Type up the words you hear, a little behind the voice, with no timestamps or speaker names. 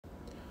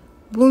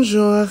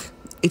Bonjour,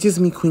 it is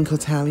me, Queen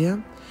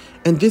Cotalia,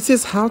 and this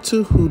is How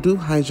to Hoodoo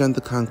Haijan the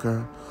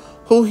Conqueror,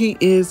 who he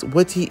is,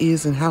 what he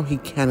is, and how he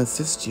can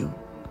assist you.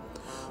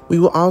 We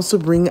will also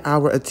bring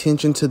our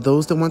attention to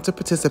those that want to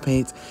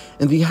participate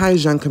in the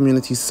Haijan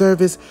Community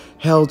Service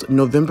held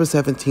November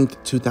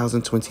 17th,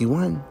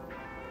 2021.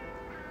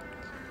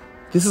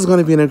 This is going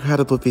to be an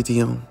incredible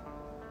video.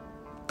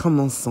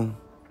 Commençons.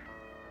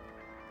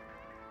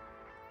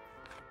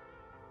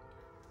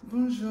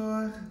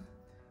 Bonjour,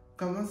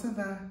 comment ça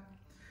va?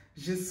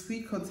 Je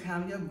suis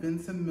Cotalia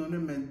Vincent Milner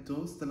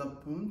Mendoza de la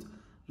Ponte,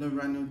 le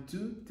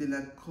Ranoudu de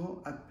la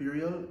Cour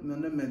Imperial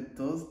Milner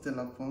Mendoza de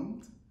la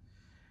Ponte.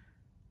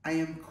 I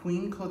am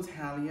Queen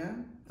Cotalia,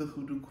 the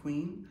Hoodoo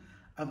Queen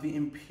of the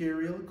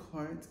Imperial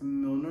Court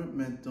Milner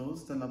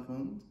Mendoza de la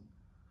Ponte,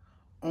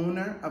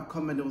 owner of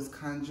Commandos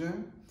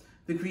Conjure,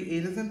 the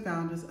creators and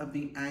founders of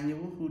the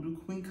annual Hoodoo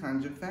Queen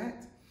Conjure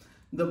Fest,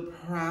 the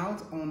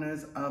proud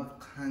owners of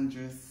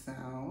Conjure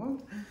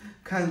South,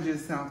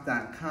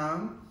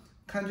 ConjureSouth.com,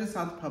 Conjure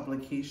South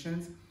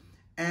Publications,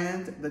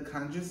 and the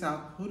Conjure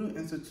South Hoodoo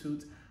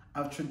Institute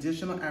of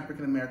Traditional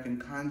African American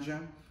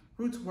Conjure,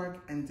 Root Work,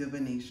 and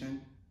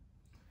Divination.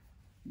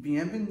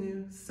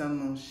 Bienvenue, c'est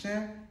mon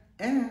cher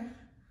R.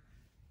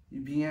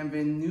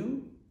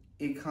 Bienvenue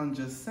et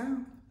Conjure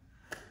South.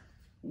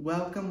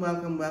 Welcome,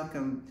 welcome,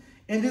 welcome.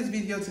 In this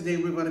video today,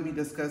 we're going to be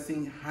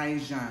discussing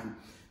Haijan,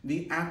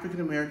 the African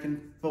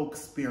American folk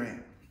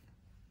spirit.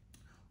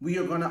 We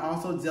are going to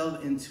also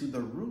delve into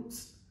the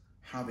roots,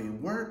 how they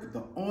work,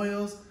 the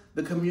oils,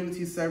 the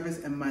community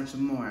service, and much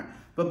more.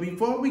 But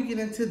before we get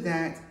into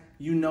that,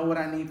 you know what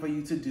I need for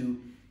you to do.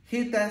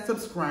 Hit that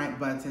subscribe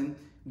button,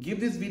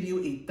 give this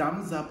video a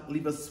thumbs up,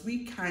 leave a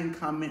sweet, kind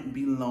comment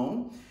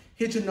below,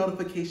 hit your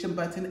notification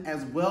button,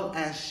 as well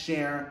as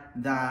share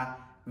the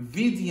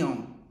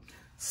video.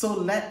 So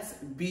let's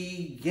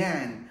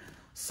begin.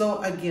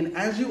 So again,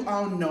 as you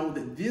all know,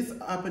 that this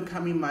up and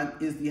coming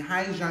month is the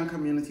Haijan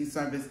Community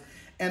Service.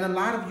 And a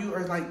lot of you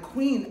are like,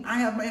 Queen, I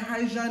have my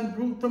Haijan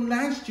root from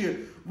last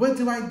year. What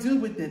do I do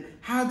with it?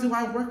 How do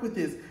I work with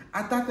this?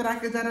 I thought that I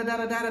could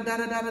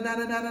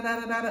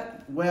da-da-da-da-da-da-da-da-da-da-da-da-da-da-da.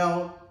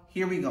 Well,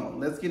 here we go.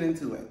 Let's get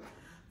into it.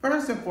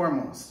 First and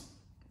foremost,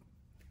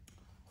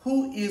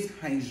 who is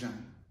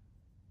Haijan?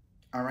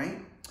 All right?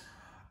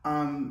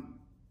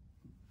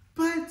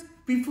 But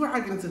before I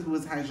get into who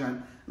is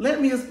Haijan,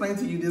 let me explain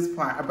to you this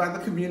part about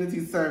the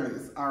community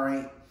service, all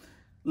right?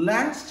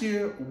 Last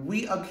year,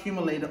 we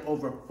accumulated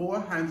over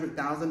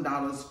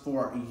 $400,000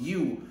 for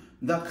you,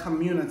 the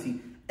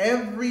community.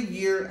 Every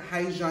year,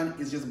 Haijan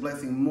is just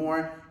blessing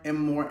more and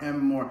more and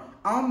more.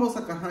 Almost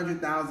like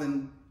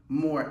 100,000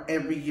 more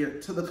every year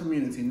to the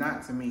community.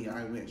 Not to me,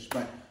 I wish,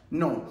 but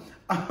no.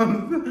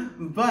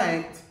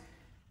 But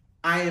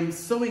I am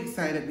so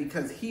excited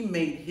because he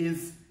made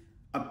his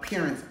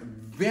appearance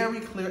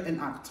very clear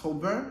in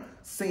October,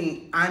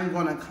 saying, I'm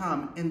gonna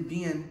come. And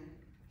then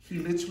he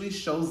literally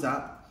shows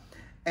up.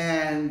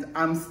 And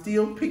I'm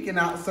still picking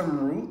out some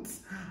roots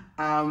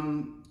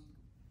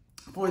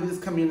for this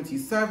community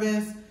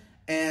service.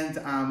 And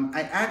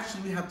I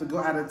actually have to go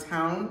out of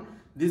town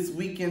this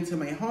weekend to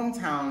my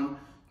hometown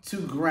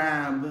to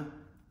grab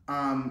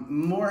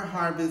more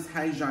Harvest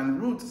Haijan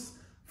roots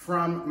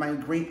from my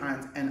great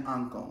aunt and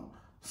uncle.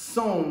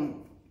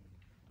 So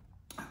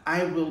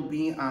I will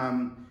be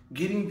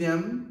getting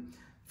them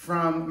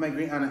from my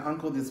great aunt and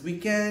uncle this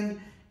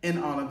weekend and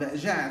all of that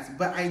jazz.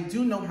 But I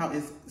do know how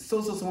it's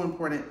so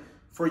important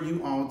for you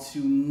all to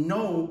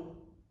know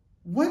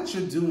what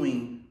you're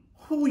doing,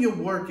 who you're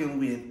working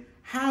with,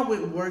 how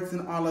it works,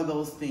 and all of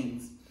those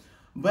things.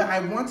 But I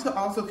want to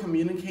also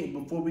communicate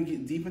before we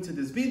get deep into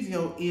this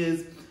video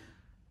is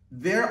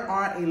there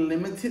are a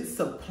limited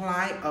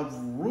supply of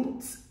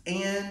roots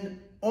and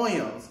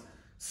oils.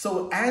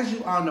 So as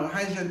you all know,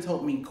 Haijan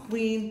told me,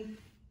 Queen,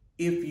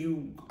 if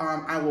you,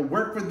 I will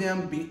work for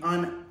them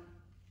beyond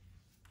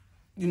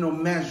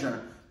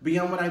measure,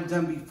 beyond what I've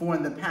done before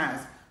in the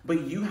past,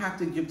 but you have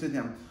to give to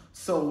them.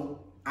 So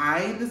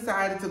I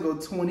decided to go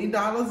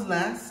 $20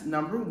 less,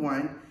 number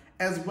one,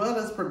 as well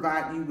as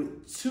provide you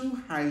with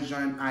 2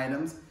 Haijan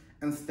items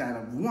instead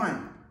of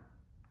 1.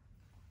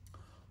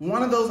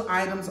 One of those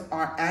items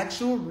are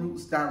actual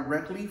roots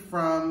directly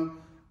from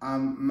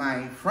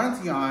my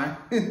front yard,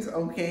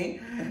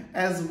 okay,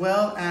 as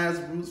well as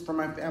roots from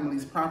my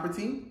family's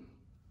property.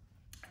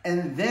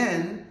 And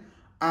then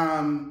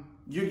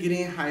you're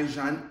getting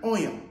Haijan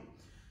oil.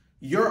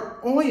 Your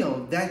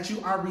oil that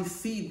you are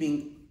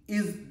receiving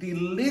is the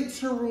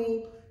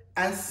literal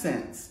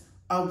essence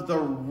of the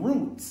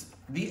roots,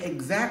 the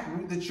exact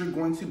root that you're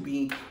going to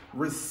be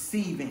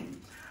receiving.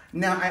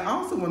 Now, I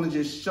also want to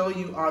just show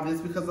you all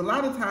this because a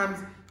lot of times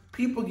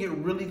people get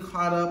really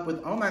caught up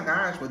with, oh my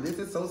gosh, well, this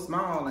is so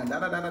small and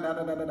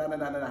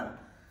da-da-da-da-da-da-da-da-da-da-da.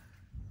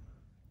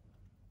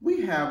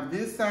 We have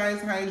this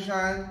size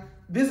Haijan.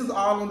 This is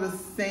all on the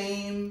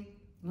same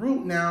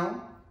root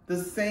now. The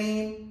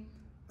same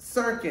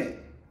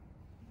circuit,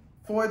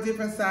 4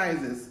 different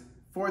sizes,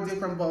 4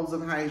 different bulbs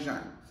of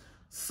Haijan.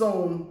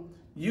 So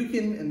you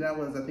can, and that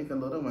was, I think, a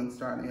little one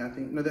starting, I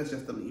think, no, that's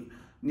just the leaf.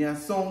 Yeah,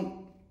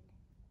 so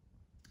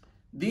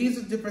These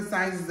are different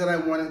sizes that I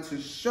wanted to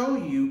show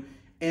you,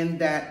 and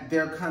that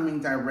they're coming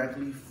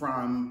directly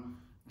from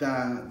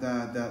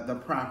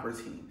the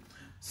property.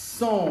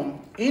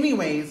 So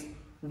anyways,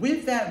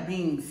 with that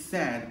being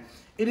said,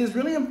 it is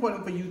really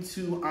important for you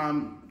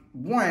to,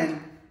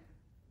 one,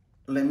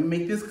 let me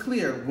make this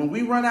clear. When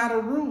we run out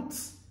of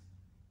roots,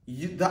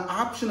 the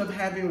option of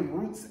having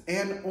roots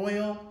and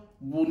oil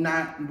will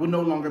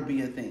no longer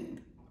be a thing,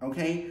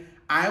 okay?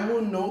 I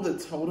will know the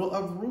total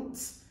of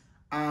roots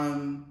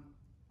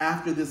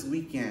after this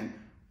weekend.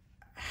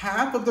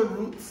 Half of the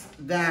roots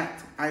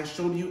that I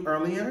showed you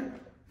earlier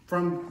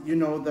from, you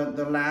know,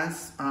 the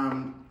last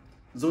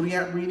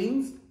zodiac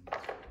readings,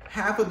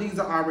 half of these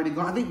are already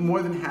gone. I think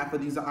more than half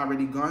of these are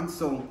already gone.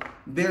 So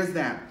there's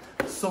that.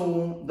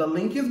 So the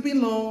link is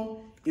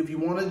below. If you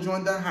want to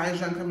join the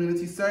Haijan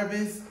Community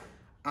Service,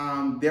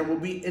 there will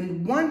be,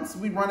 and once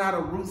we run out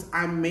of roots,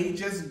 I may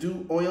just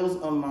do oils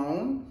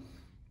alone,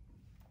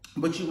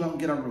 but you won't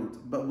get a root,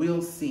 but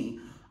we'll see.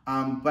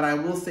 But I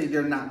will say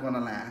they're not going to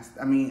last.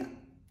 I mean,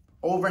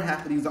 over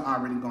half of these are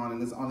already gone,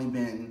 and it's only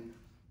been,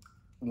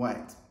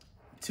 what,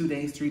 2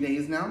 days, 3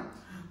 days now?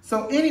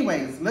 So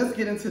anyways, let's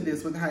get into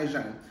this with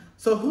Haijan.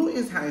 So who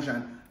is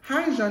Haijan?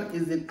 Haijan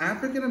is an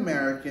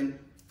African-American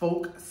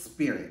folk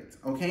spirit,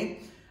 okay?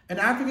 An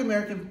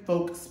African-American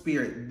folk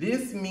spirit.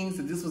 This means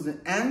that this was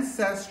an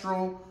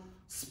ancestral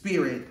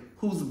spirit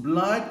whose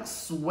blood,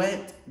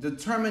 sweat,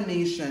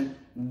 determination,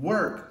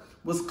 work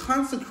was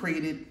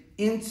consecrated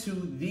into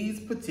these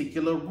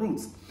particular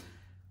roots.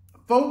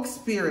 Folk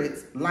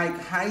spirits like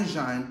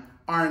Haijan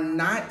are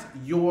not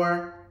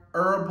your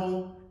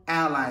herbal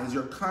allies,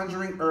 your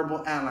conjuring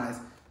herbal allies.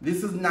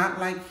 This is not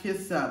like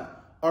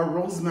hyssop or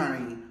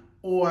rosemary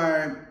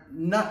or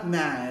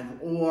nutmeg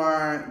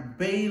or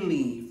bay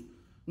leaf.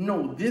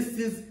 No, this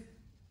is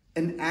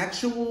an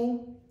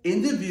actual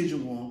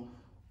individual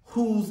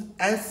whose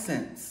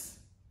essence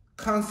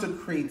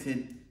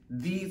consecrated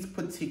these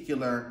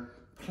particular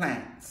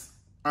plants.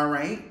 All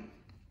right?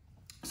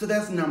 So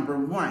that's number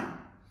one.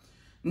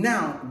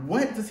 Now,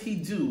 what does he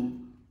do?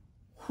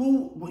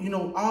 Who, you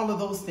know, all of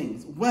those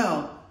things.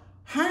 Well,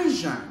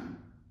 Haijan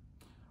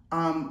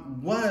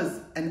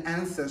was an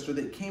ancestor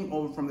that came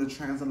over from the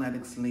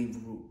transatlantic slave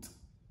route.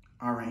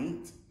 All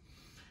right?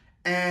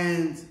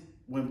 And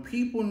when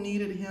people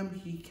needed him,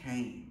 he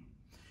came.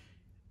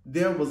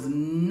 There was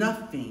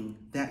nothing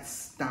that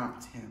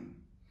stopped him.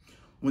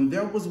 When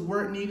there was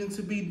work needing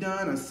to be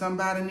done or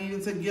somebody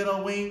needed to get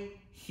away,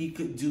 he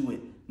could do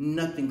it.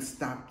 Nothing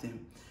stopped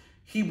him.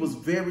 He was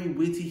very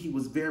witty. He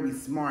was very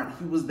smart.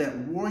 He was that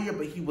warrior,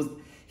 but he was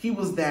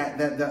that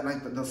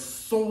like the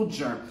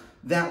soldier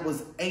that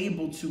was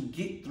able to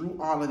get through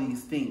all of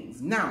these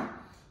things. Now,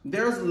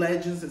 there's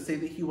legends that say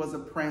that he was a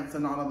prince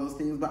and all of those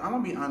things, but I'm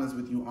gonna be honest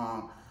with you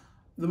all.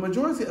 The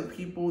majority of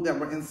people that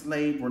were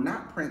enslaved were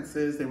not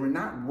princes. They were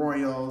not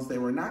royals. They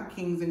were not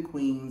kings and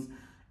queens.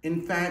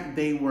 In fact,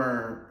 they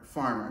were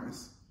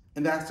farmers,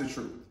 and that's the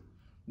truth.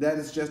 That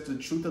is just the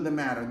truth of the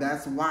matter.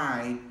 That's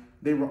why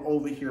they were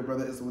over here,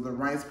 whether it's with the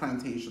rice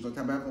plantations or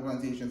tobacco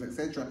plantations,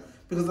 etc.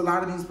 Because a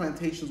lot of these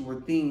plantations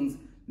were things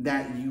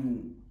that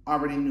you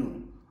already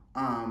knew,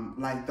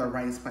 like the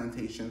rice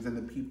plantations and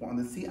the people on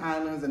the sea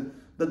islands and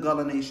the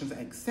Gullah nations,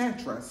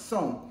 etc.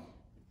 So,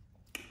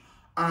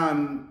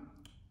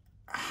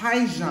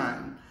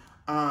 Haijan,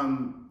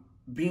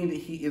 being that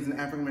he is an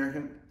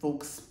African-American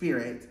folk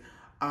spirit,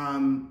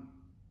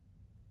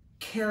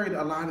 carried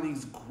a lot of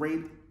these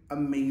great,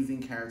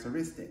 amazing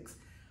characteristics.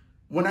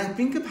 When I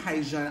think of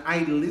Haijan,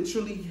 I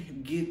literally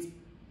get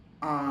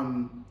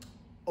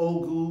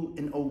Ogu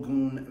and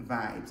Ogun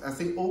vibes. I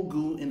say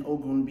Ogu and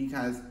Ogun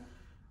because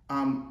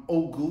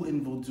Ogu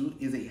in Vodou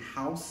is a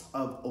house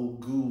of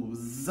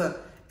Ogus,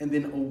 and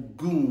then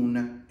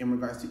Ogun in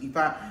regards to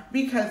Ifa,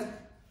 because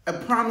a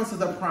promise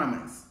is a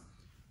promise.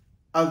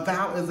 A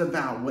vow is a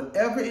vow.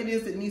 Whatever it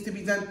is that needs to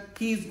be done,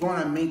 he's going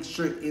to make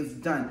sure it's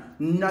done.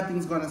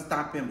 Nothing's going to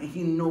stop him. And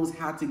he knows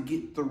how to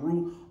get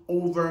through,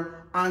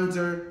 over,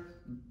 under,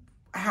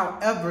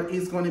 however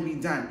it's going to be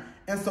done.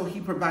 And so he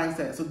provides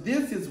that. So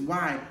this is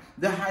why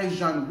the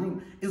Haijan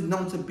root is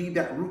known to be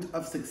that root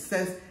of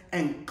success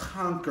and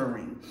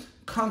conquering.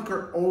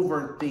 Conquer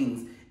over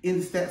things.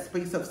 It's that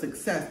space of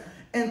success.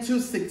 And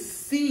to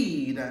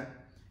succeed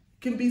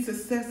can be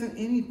success in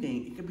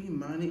anything. It can be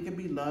money, it can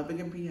be love, it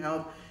can be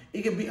health,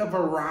 it can be a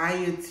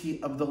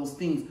variety of those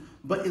things.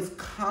 But it's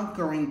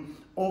conquering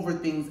over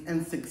things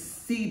and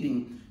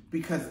succeeding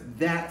because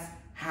that's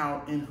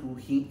how and who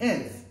he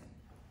is.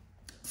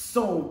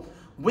 So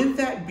with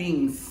that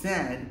being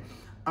said,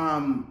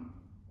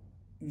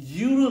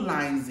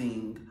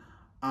 utilizing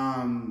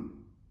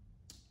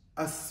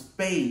a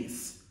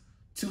space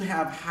to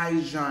have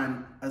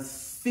Haijan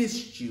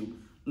assist you.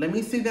 Let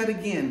me say that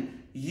again.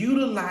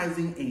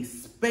 Utilizing a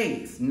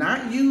space,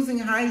 not using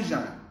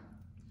Haijan.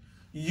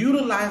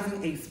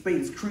 Utilizing a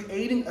space,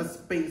 creating a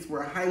space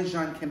where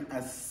Haijan can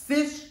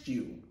assist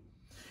you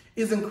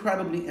is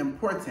incredibly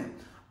important.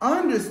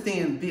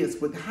 Understand this,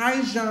 with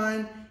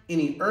Haijan,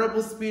 any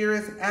herbal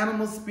spirits,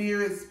 animal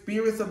spirits,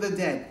 spirits of the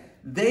dead,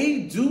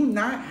 they do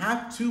not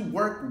have to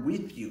work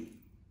with you.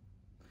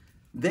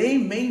 They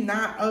may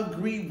not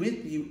agree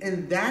with you,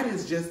 and that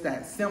is just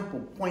that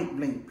simple, point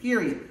blank,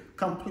 period,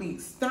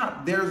 complete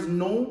stop. There's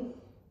no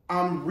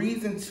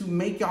reason to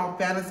make y'all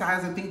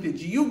fantasize and think that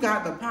you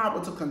got the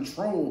power to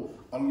control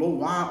a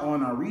Loa or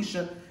an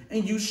Orisha,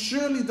 and you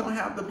surely don't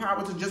have the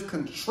power to just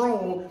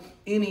control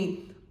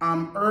any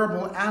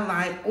herbal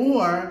ally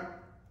or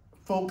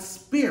folk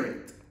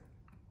spirit.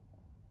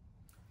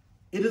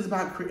 It is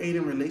about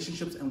creating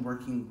relationships and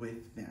working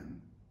with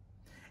them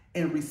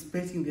and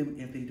respecting them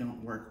if they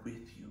don't work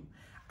with you.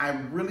 I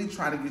really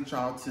try to get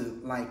y'all to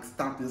like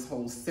stop this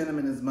whole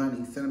cinnamon is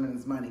money, cinnamon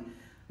is money.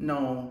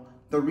 No,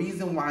 the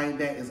reason why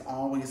that is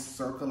always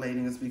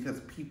circulating is because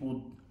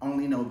people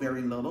only know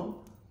very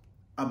little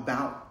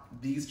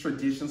about these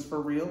traditions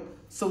for real.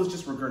 So it's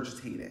just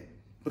regurgitated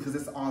because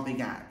that's all they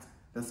got.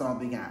 That's all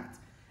they got.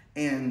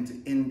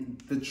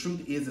 And the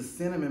truth is a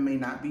cinnamon may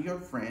not be your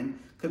friend,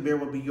 could very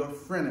well be your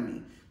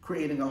frenemy,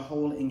 creating a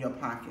hole in your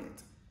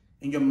pocket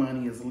and your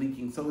money is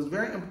leaking. So it's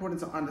very important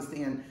to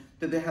understand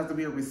that there has to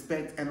be a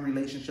respect and a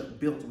relationship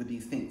built with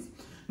these things.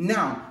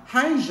 Now,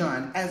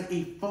 Haijan as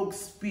a folk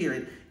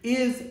spirit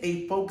is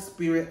a folk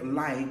spirit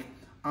like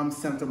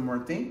Santa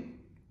Muerte,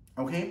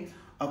 okay?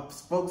 A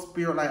folk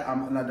spirit like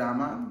La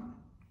Dama.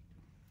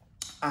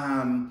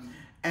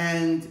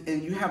 And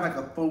you have like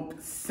a folk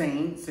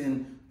saints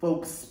and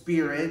folk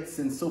spirits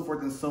and so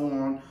forth and so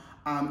on.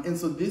 And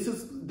so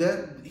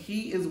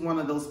he is one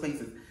of those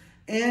spaces.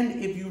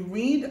 And if you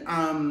read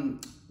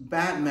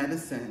Bad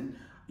Medicine,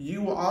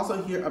 you will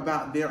also hear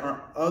about there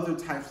are other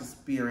types of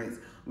spirits,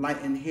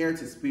 like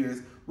inherited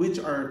spirits, which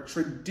are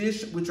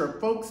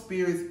folk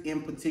spirits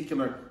in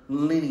particular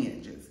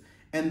lineages.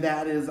 And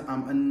that is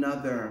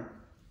another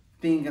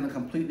thing and a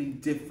completely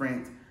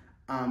different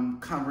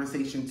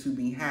conversation to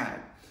be had.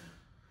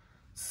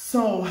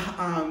 So,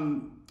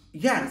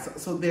 yes,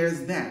 so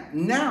there's that.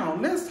 Now,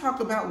 let's talk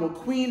about, well,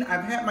 Queen,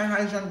 I've had my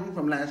Haijan root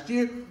from last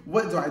year.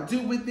 What do I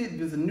do with it?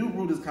 There's a new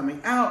root that's coming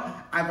out.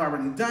 I've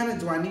already done it.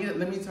 Do I need it?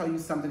 Let me tell you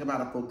something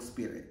about a folk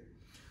spirit.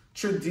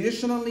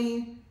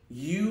 Traditionally,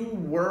 you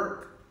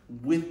work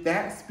with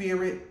that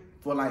spirit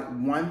for like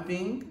one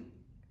thing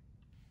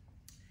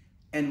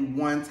and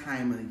one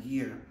time a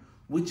year,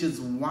 which is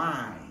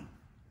why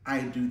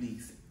I do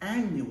these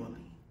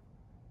annually.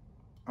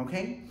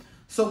 Okay?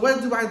 So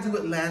what do I do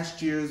with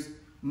last year's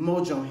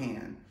Mojo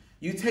hand?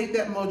 You take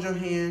that Mojo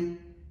hand,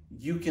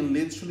 you can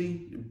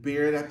literally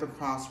bear it at the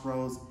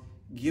crossroads,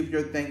 give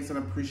your thanks and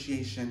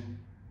appreciation,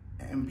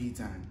 and be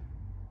done.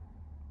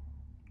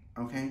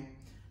 Okay?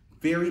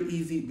 Very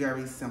easy,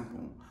 very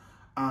simple.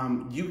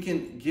 You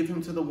can give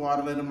him to the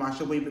water, let him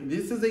wash away, but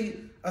this is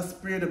a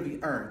spirit of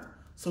the earth.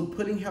 So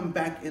putting him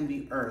back in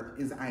the earth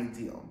is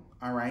ideal,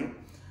 all right?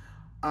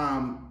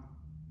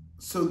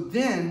 So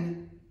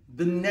then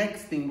the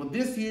next thing, well,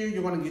 this year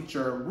you're going to get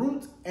your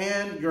root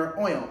and your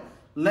oil.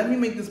 Let me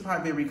make this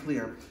part very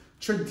clear.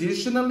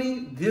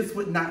 Traditionally, this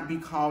would not be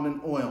called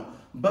an oil,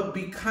 but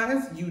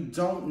because you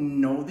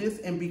don't know this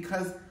and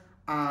because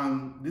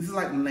this is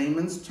like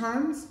layman's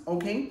terms,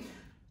 okay?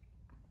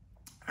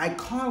 I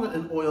call it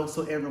an oil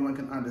so everyone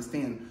can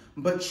understand,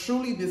 but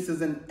truly this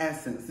is an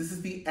essence. This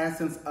is the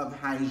essence of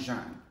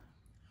Haijan.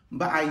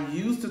 But I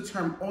use the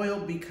term oil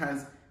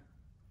because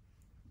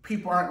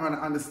people aren't going to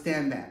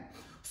understand that.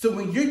 So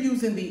when you're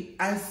using the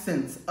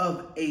essence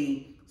of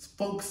a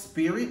folk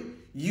spirit,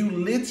 you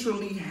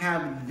literally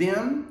have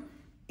them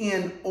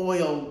in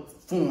oil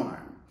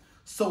form.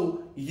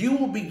 So you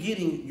will be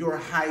getting your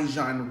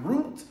Haijan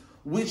root,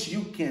 which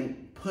you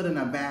can put in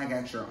a bag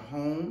at your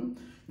home.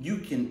 You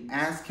can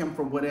ask him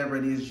for whatever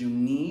it is you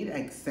need,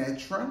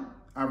 etc.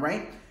 All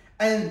right?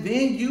 And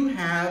then you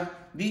have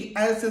the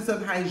essence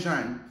of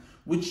Haijan,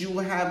 which you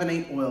will have in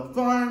an oil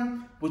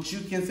form, which you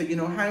can say, you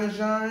know,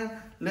 Haijan,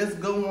 let's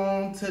go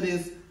on to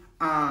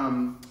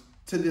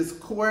this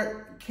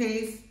court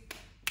case.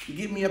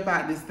 Get me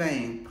about this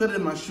thing. Put it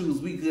in my shoes.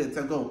 We good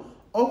to go.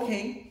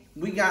 Okay,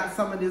 we got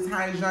some of this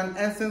Haijan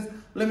essence.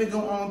 Let me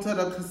go on to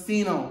the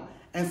casino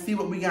and see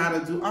what we got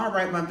to do. All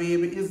right, my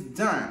baby, it's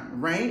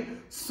done, right?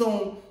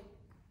 So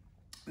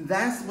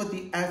that's what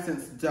the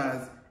essence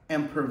does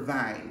and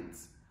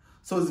provides.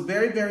 So it's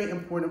very, very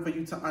important for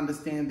you to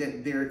understand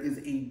that there is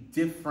a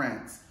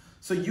difference.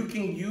 So you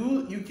can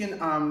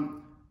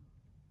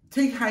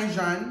take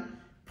Haijan,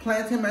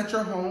 plant him at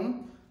your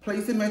home,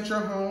 place him at your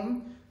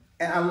home,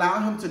 and allow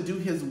him to do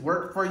his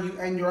work for you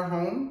and your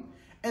home.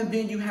 And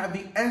then you have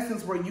the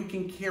essence where you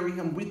can carry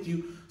him with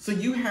you. So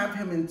you have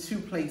him in two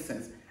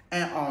places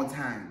at all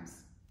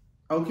times.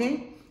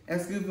 Okay?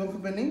 Est-ce que vous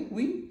comprenez?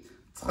 Oui?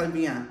 Très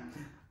bien.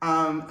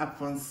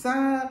 Après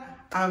ça,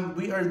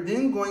 we are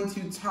then going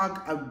to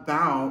talk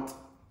about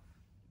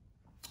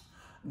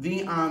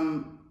the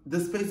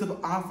space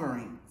of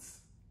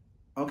offerings.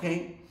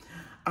 Okay?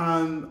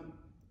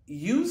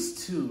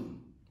 Used to,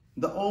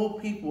 the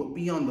old people would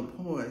be on the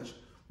porch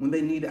when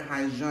they needed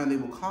Haijan. They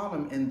would call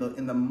him in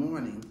the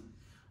morning.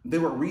 They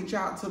would reach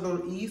out to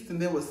the east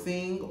and they would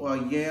sing or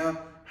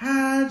yell,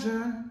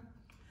 Haijan,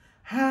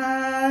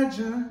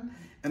 Haijan.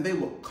 and they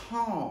will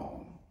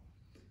call.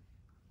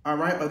 All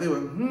right, or they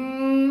would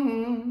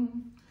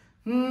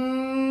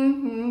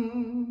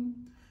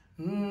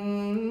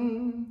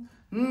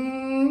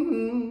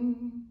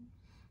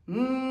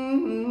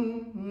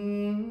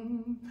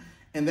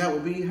and that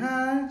would be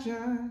hi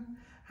John,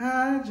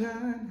 hi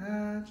John,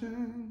 hi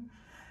John.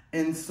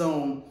 And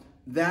so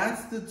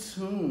that's the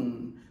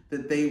tune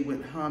that they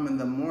would hum in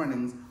the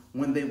mornings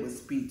when they would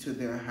speak to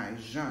their Hai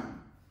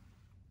John.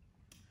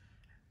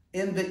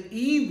 In the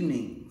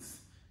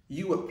evenings,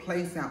 you would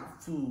place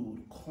out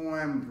food,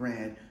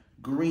 cornbread,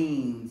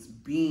 greens,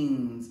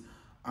 beans,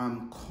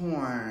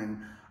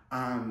 corn,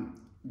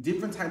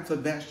 different types of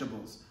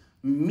vegetables.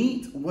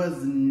 Meat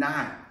was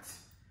not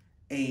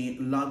a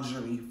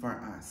luxury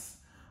for us.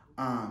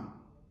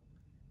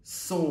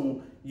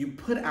 So you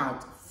put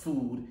out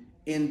food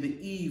in the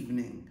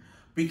evening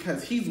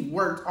because he's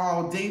worked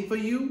all day for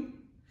you.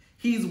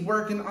 He's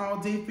working all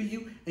day for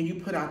you, and you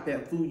put out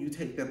that food, you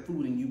take that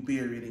food and you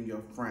bury it in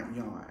your front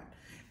yard.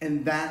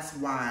 And that's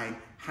why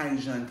Hai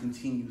John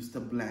continues to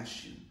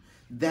bless you.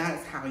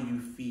 That's how you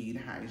feed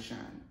Hai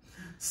John.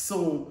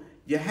 So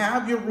you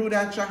have your root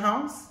at your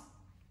house,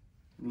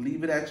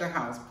 leave it at your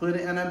house. Put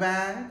it in a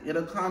bag.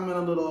 It'll come in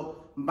a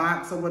little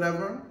box or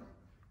whatever.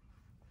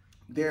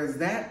 There's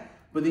that.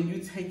 But then you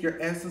take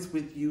your essence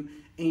with you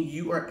and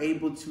you are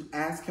able to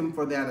ask him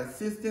for that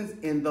assistance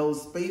in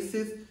those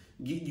spaces,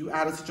 get you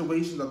out of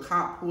situations, a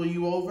cop pull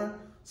you over,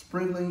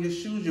 sprinkling your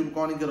shoes, you're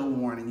going to get a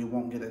warning. You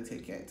won't get a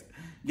ticket.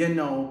 You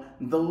know,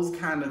 those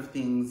kind of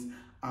things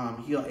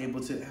he'll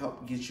able to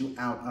help get you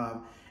out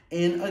of.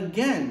 And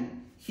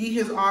again, he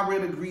has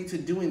already agreed to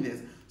doing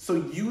this. So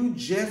you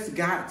just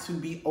got to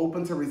be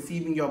open to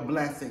receiving your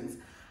blessings.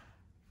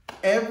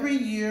 Every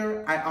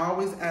year, I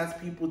always ask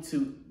people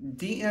to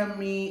DM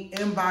me,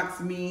 inbox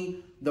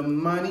me the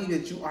money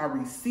that you are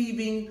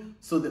receiving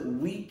so that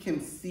we can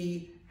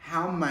see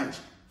how much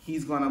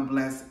he's going to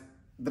bless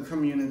the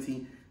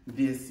community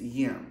this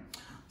year.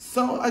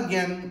 So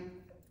again,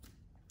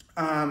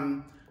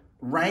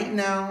 right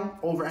now,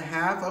 over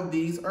half of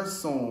these are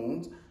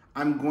sold.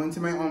 I'm going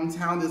to my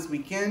hometown this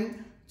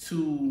weekend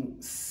to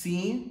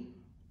see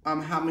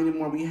how many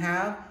more we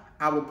have.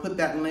 I will put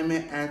that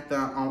limit at the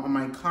on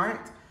my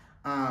cart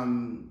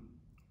on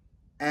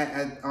the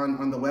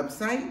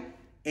website.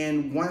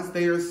 And once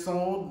they are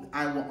sold,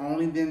 I will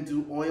only then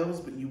do oils,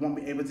 but you won't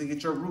be able to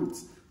get your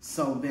roots.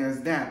 So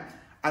there's that.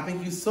 I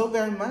thank you so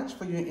very much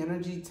for your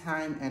energy,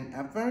 time, and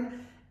effort.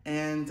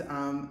 And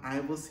I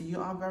will see you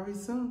all very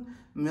soon.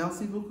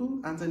 Merci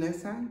beaucoup. Until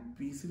next time,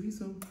 peace.